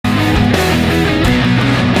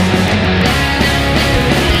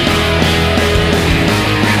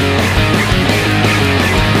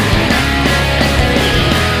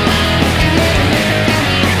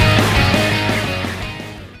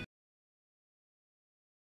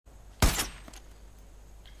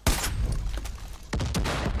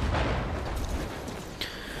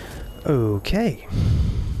Okay.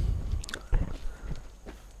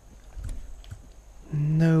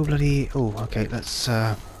 No bloody... Oh, okay, let's...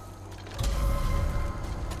 Oh,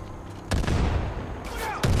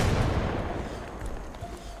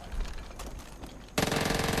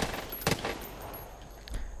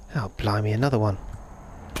 blimey, another one.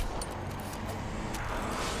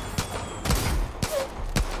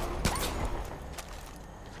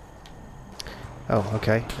 Oh,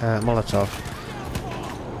 okay. Molotov.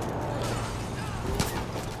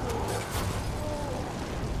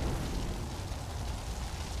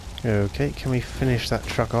 Okay, can we finish that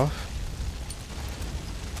truck off?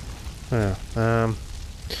 Oh,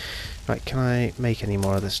 right, can I make any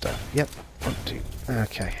more of this stuff? Yep, one, two.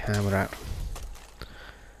 Okay, and we're out.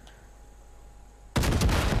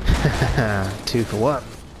 2 for 1.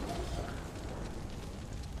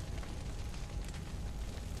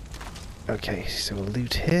 Okay, so we'll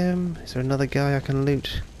loot him. Is there another guy I can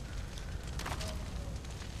loot?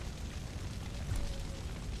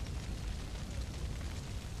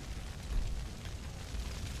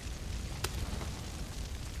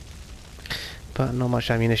 But not much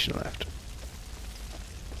ammunition left.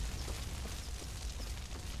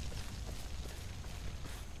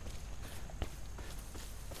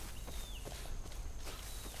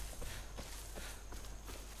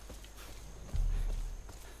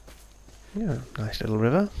 Yeah, nice little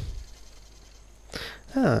river.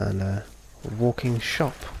 Ah, and a walking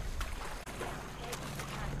shop.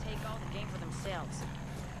 Take all the game for themselves.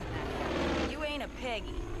 You ain't a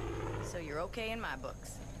Peggy, so you're okay in my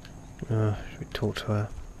books. Should we talk to her?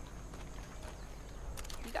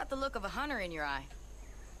 You got the look of a hunter in your eye.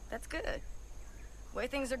 That's good. Way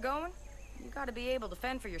things are going, you gotta be able to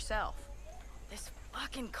fend for yourself. This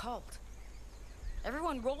fucking cult.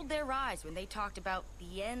 Everyone rolled their eyes when they talked about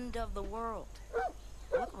the end of the world.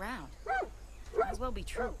 Look around. Might as well be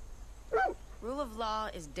true. Rule of law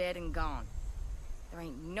is dead and gone. There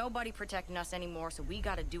ain't nobody protecting us anymore, so we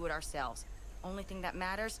gotta do it ourselves. Only thing that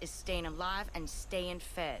matters is staying alive and staying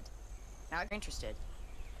fed. Now you're interested.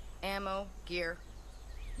 Ammo, gear,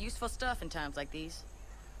 useful stuff in times like these.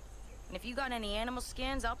 And if you got any animal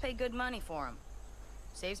skins, I'll pay good money for them.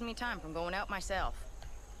 Saves me time from going out myself.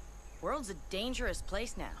 World's a dangerous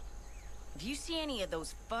place now. If you see any of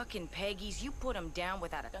those fucking Peggies, you put them down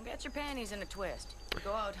without it. Don't get your panties in a twist. You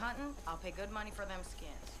go out hunting, I'll pay good money for them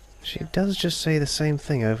skins. She does just say the same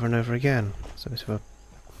thing over and over again. It's a bit of a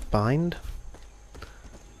bind.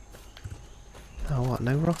 Oh, what?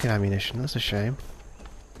 No rocket ammunition. That's a shame.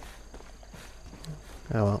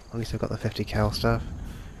 Oh well, at least I've got the 50 cal stuff.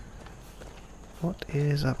 What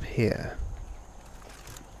is up here?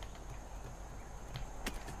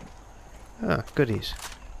 Ah, goodies.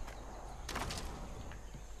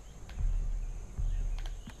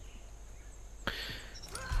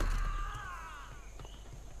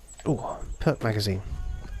 Oh, perk magazine.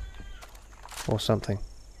 Or something.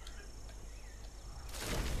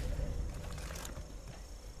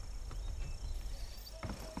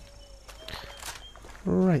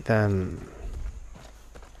 Right then.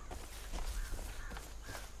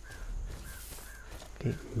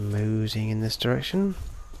 Keep moseying in this direction.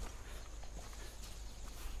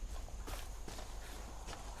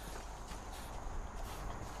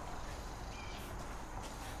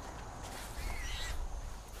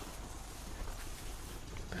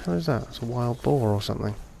 What the hell is that? It's a wild boar or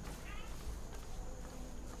something.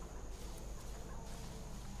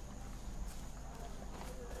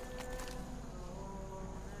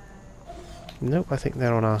 Nope, I think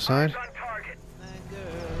they're on our side.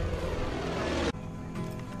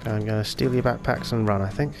 I'm gonna steal your backpacks and run, I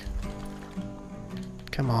think.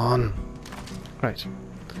 Come on. Right. I'm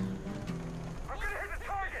gonna hit the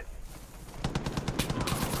target.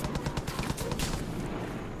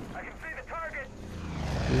 I can see the target.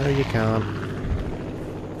 No, you can't. I'm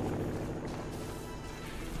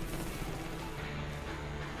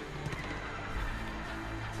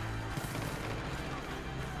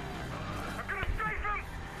gonna strafe him.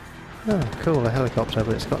 Oh, cool, a helicopter,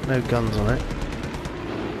 but it's got no guns on it.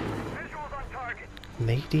 Visuals on target.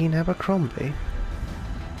 Nadine Abercrombie?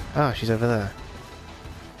 Ah, she's over there.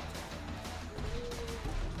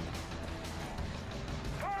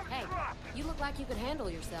 Hey, you look like you could handle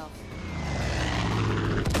yourself.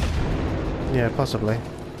 Yeah, possibly.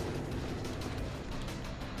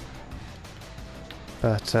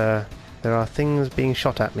 But, there are things being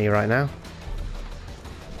shot at me right now.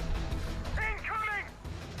 Incoming.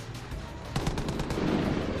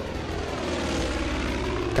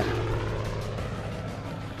 Damn.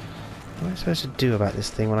 What am I supposed to do about this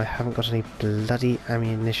thing when I haven't got any bloody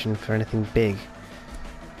ammunition for anything big?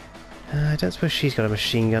 I don't suppose she's got a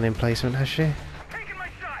machine gun emplacement, has she? Taking my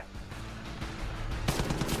shot.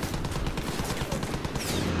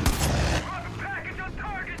 Drop a package on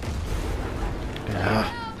target.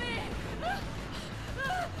 Ah.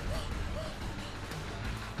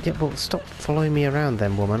 Yeah, well, stop following me around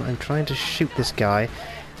then, woman. I'm trying to shoot this guy,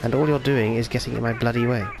 and all you're doing is getting in my bloody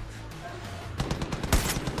way.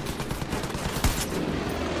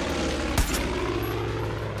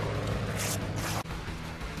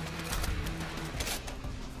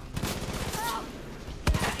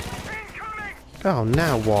 Incoming. Oh,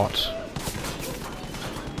 now what?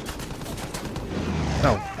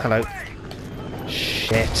 Oh, hello.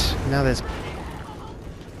 Shit.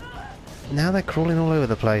 Now they're crawling all over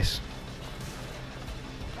the place.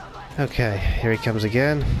 Okay, here he comes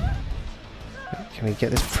again. Can we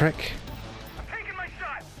get this prick? Taking my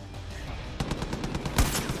shot.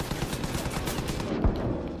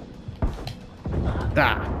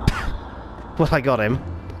 Ah! Well, I got him.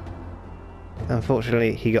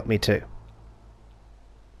 Unfortunately, he got me too.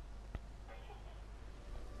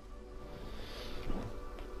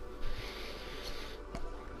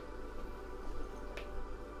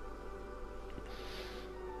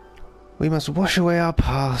 We must wash away our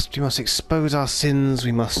past, we must expose our sins,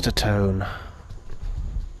 we must atone.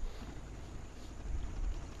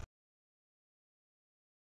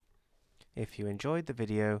 If you enjoyed the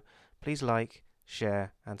video, please like,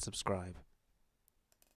 share and subscribe.